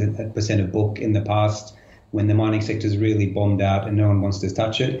 20% of book in the past, when the mining sector is really bombed out and no one wants to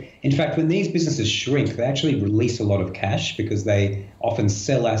touch it. In fact, when these businesses shrink, they actually release a lot of cash because they often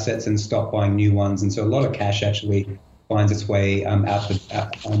sell assets and stop buying new ones. And so a lot of cash actually finds its way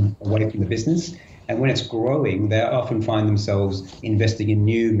away from the business. And when it's growing, they often find themselves investing in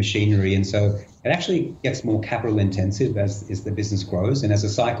new machinery. And so it actually gets more capital intensive as the business grows. And as the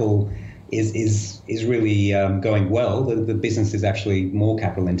cycle is really going well, the business is actually more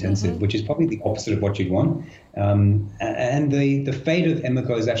capital intensive, which is probably the opposite of what you'd want. And the fate of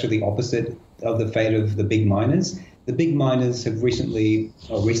Emco is actually the opposite of the fate of the big miners. The big miners have recently,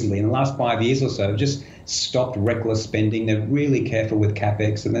 in the last 5 years or so, just stopped reckless spending. They're really careful with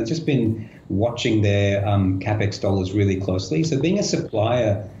CapEx, and they've just been watching their CapEx dollars really closely. So being a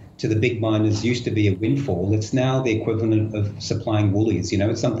supplier to the big miners used to be a windfall. It's now the equivalent of supplying woolies.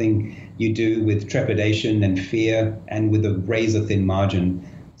 It's something you do with trepidation and fear and with a razor-thin margin.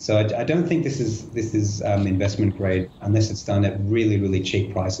 So I don't think this is investment grade unless it's done at really, really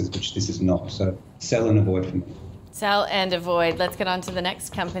cheap prices, which this is not. So sell and avoid for me. Sell and avoid. Let's get on to the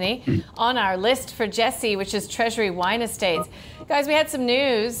next company on our list for Jesse, which is Treasury Wine Estates. Guys, we had some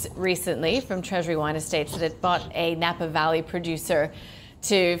news recently from Treasury Wine Estates that it bought a Napa Valley producer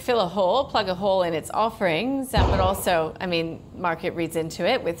to plug a hole in its offerings, but also, market reads into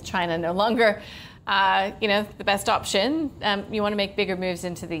it with China no longer, the best option. You want to make bigger moves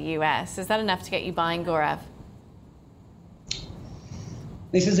into the US. Is that enough to get you buying, Gaurav?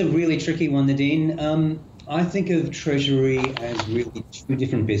 This is a really tricky one, Nadine. I think of Treasury as really two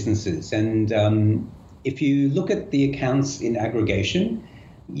different businesses. And if you look at the accounts in aggregation,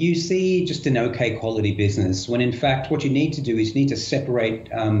 you see just an okay quality business, when in fact what you need to do is you need to separate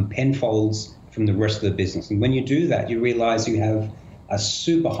Penfolds from the rest of the business. And when you do that, you realize you have a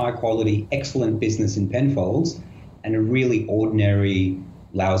super high quality, excellent business in Penfolds and a really ordinary,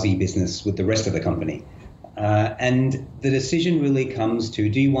 lousy business with the rest of the company. And the decision really comes to,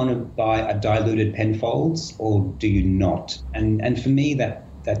 do you want to buy a diluted Penfolds or do you not? And for me,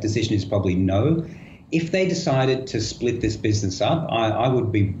 that decision is probably no. if they decided to split this business up, I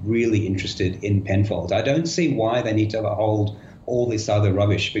would be really interested in Penfolds. I don't see why they need to hold all this other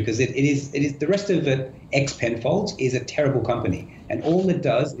rubbish, because it is the rest of it, ex-Penfolds, is a terrible company. And all it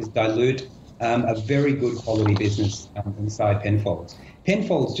does is dilute a very good quality business inside Penfolds.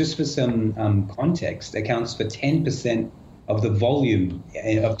 Penfolds, just for some context, accounts for 10% of the volume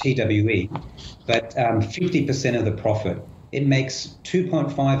of TWE, but 50% of the profit. It makes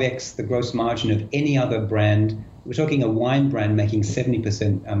 2.5x the gross margin of any other brand. We're talking a wine brand making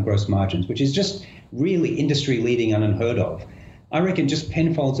 70% gross margins, which is just really industry leading and unheard of. I reckon just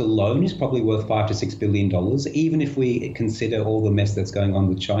Penfolds alone is probably worth $5 to $6 billion, even if we consider all the mess that's going on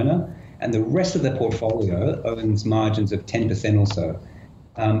with China. And the rest of the portfolio owns margins of 10% or so.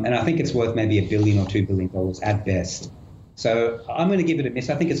 And I think it's worth maybe $1 billion or $2 billion at best. So I'm going to give it a miss.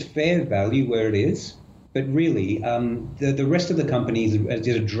 I think it's fair value where it is. But really, the rest of the companies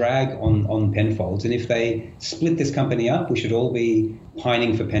did a drag on Penfolds. And if they split this company up, we should all be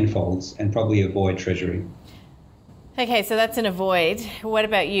pining for Penfolds and probably avoid Treasury. Okay, so that's an avoid. What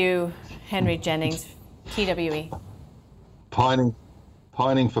about you, Henry Jennings, TWE? Pining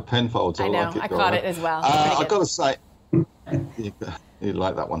for Penfolds. I know, like it, I caught it as well. I've got to say, you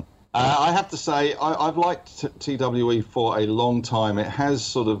like that one. I have to say, I've liked TWE for a long time. It has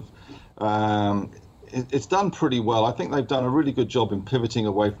sort of, it's done pretty well. I think they've done a really good job in pivoting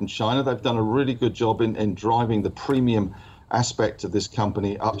away from China. They've done a really good job in driving the premium aspect of this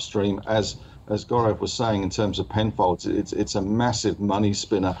company upstream, as Gaurav was saying, in terms of Penfolds. It's a massive money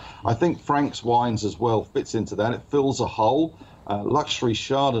spinner. I think Frank's Wines as well fits into that. It fills a hole. Luxury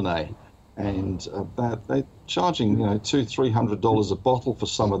Chardonnay, and they're charging $200-300 a bottle for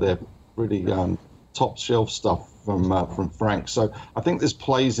some of their really top shelf stuff from Frank. So I think this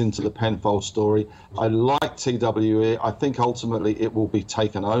plays into the Penfolds story. I like TWE. I think ultimately it will be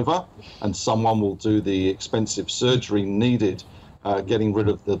taken over, and someone will do the expensive surgery needed, getting rid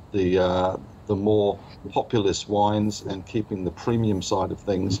of the more populist wines and keeping the premium side of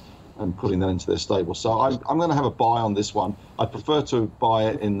things and putting that into their stable. So I'm going to have a buy on this one. I prefer to buy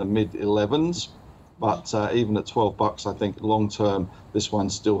it in the mid-11s, but even at $12, I think long-term this one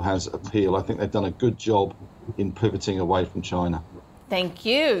still has appeal. I think they've done a good job in pivoting away from China. Thank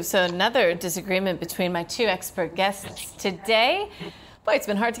you. So another disagreement between my two expert guests today. Boy, it's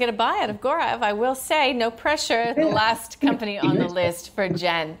been hard to get a buy out of Gaurav. I will say, no pressure. The last company on the list for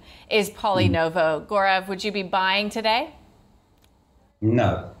Jen is Polynovo. Gaurav, would you be buying today?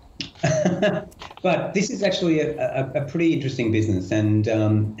 No. But this is actually a pretty interesting business and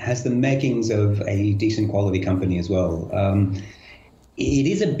has the makings of a decent quality company as well. It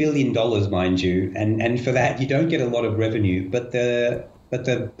is $1 billion, mind you, and for that you don't get a lot of revenue, but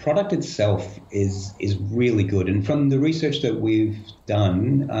the product itself is really good. And from the research that we've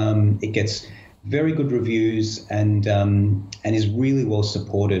done, it gets very good reviews and is really well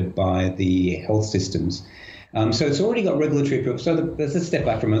supported by the health systems. So it's already got regulatory approval. So let's just step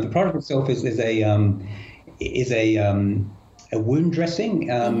back from it. The product itself is a wound dressing.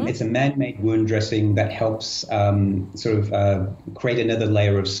 It's a man-made wound dressing that helps create another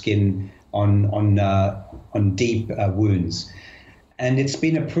layer of skin on deep wounds. And it's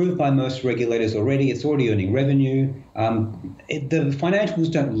been approved by most regulators already. It's already earning revenue. The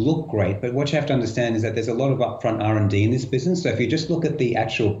financials don't look great, but what you have to understand is that there's a lot of upfront R&D in this business. So if you just look at the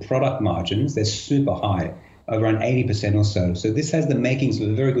actual product margins, they're super high, around 80% or so. So this has the makings of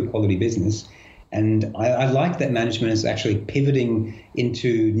a very good quality business. And I like that management is actually pivoting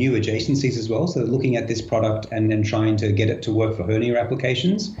into new adjacencies as well. So they're looking at this product and trying to get it to work for hernia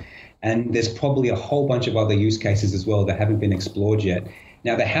applications. And there's probably a whole bunch of other use cases as well that haven't been explored yet.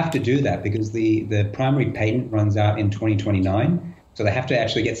 Now, they have to do that because the primary patent runs out in 2029. So they have to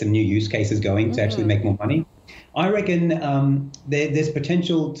actually get some new use cases going to actually make more money. I reckon there's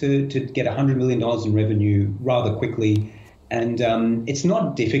potential to get $100 million in revenue rather quickly. And it's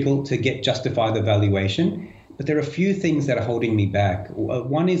not difficult to justify the valuation, but there are a few things that are holding me back.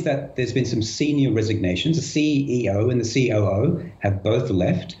 One is that there's been some senior resignations. The CEO and the COO have both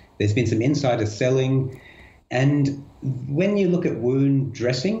left. There's been some insider selling. And when you look at wound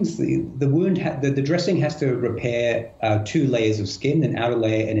dressings, the dressing has to repair 2 layers of skin, an outer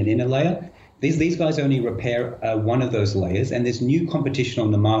layer and an inner layer. These guys only repair one of those layers, and there's new competition on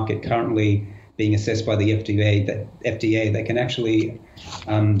the market currently being assessed by the FDA that can actually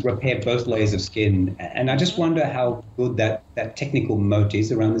repair both layers of skin. And I just wonder how good that technical moat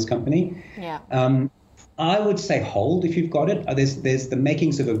is around this company. Yeah. I would say hold if you've got it. There's the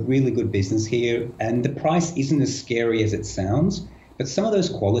makings of a really good business here, and the price isn't as scary as it sounds. But some of those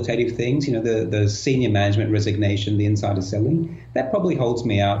qualitative things, the senior management resignation, the insider selling, that probably holds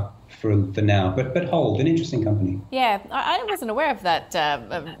me out for now. But hold, an interesting company. Yeah, I wasn't aware of that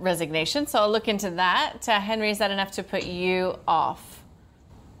resignation, so I'll look into that. Henry, is that enough to put you off?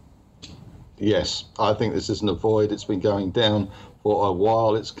 Yes, I think this is an avoid. It's been going down for a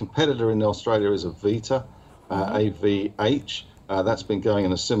while. Its competitor in Australia is Avita, AVH. That's been going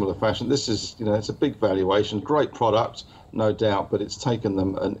in a similar fashion. This is, it's a big valuation, great product, no doubt, but it's taken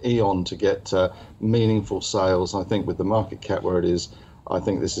them an eon to get meaningful sales. I think with the market cap where it is, I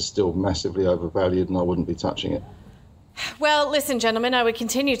think this is still massively overvalued and I wouldn't be touching it. Well, listen, gentlemen, I would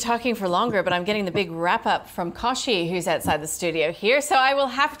continue talking for longer, but I'm getting the big wrap up from Koshi, who's outside the studio here. So I will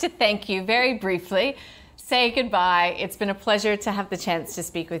have to thank you very briefly, say goodbye. It's been a pleasure to have the chance to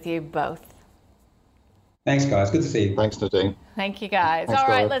speak with you both. Thanks, guys. Good to see you. Thanks, Nadine. Thank you, guys. Thanks, all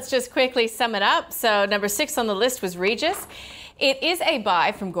right, Gaurav. let's just quickly sum it up. So number 6 on the list was Regis. It is a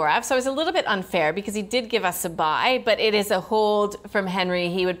buy from Gaurav, so it was a little bit unfair because he did give us a buy, but it is a hold from Henry.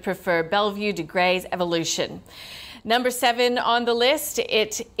 He would prefer Bellevue, De Grey's, Evolution. Number 7 on the list,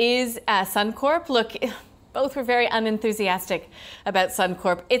 it is Suncorp. Look, both were very unenthusiastic about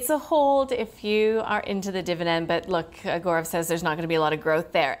Suncorp. It's a hold if you are into the dividend, but look, Gaurav says there's not going to be a lot of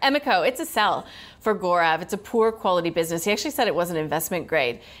growth there. Emeco, it's a sell for Gaurav. It's a poor quality business. He actually said it wasn't investment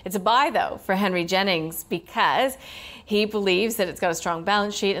grade. It's a buy, though, for Henry Jennings because he believes that it's got a strong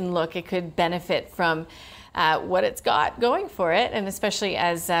balance sheet, and look, it could benefit from what it's got going for it, and especially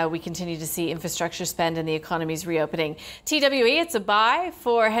as we continue to see infrastructure spend and the economy's reopening. TWE, it's a buy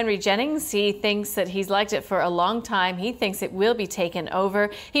for Henry Jennings. He thinks that he's liked it for a long time. He thinks it will be taken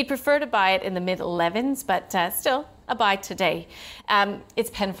over. He'd prefer to buy it in the mid-11s, but still a buy today. It's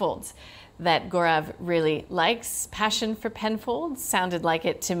Penfolds that Gaurav really likes. Passion for Penfolds sounded like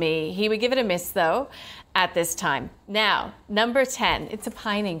it to me. He would give it a miss, though, at this time. Now, number 10, it's a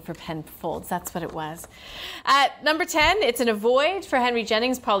pining for Penfolds. That's what it was. At number 10, it's an avoid for Henry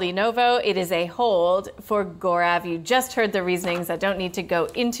Jennings, Polynovo. It is a hold for Gaurav. You just heard the reasonings. I don't need to go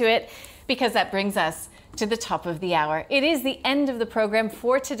into it because that brings us to the top of the hour. It is the end of the program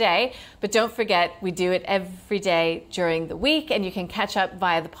for today, but don't forget, we do it every day during the week, and you can catch up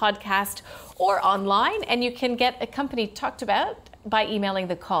via the podcast or online, and you can get a company talked about by emailing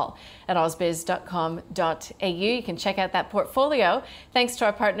the call at ausbiz.com.au. You can check out that portfolio thanks to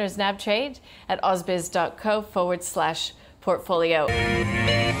our partners NabTrade at ausbiz.co/portfolio.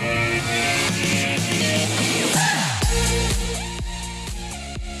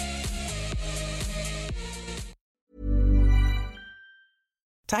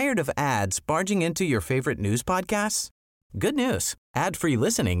 Tired of ads barging into your favorite news podcasts? Good news. Ad-free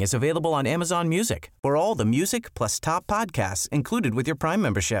listening is available on Amazon Music for all the music plus top podcasts included with your Prime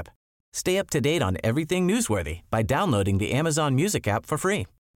membership. Stay up to date on everything newsworthy by downloading the Amazon Music app for free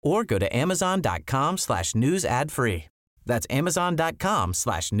or go to amazon.com/news ad free. That's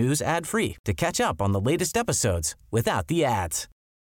amazon.com/news ad free to catch up on the latest episodes without the ads.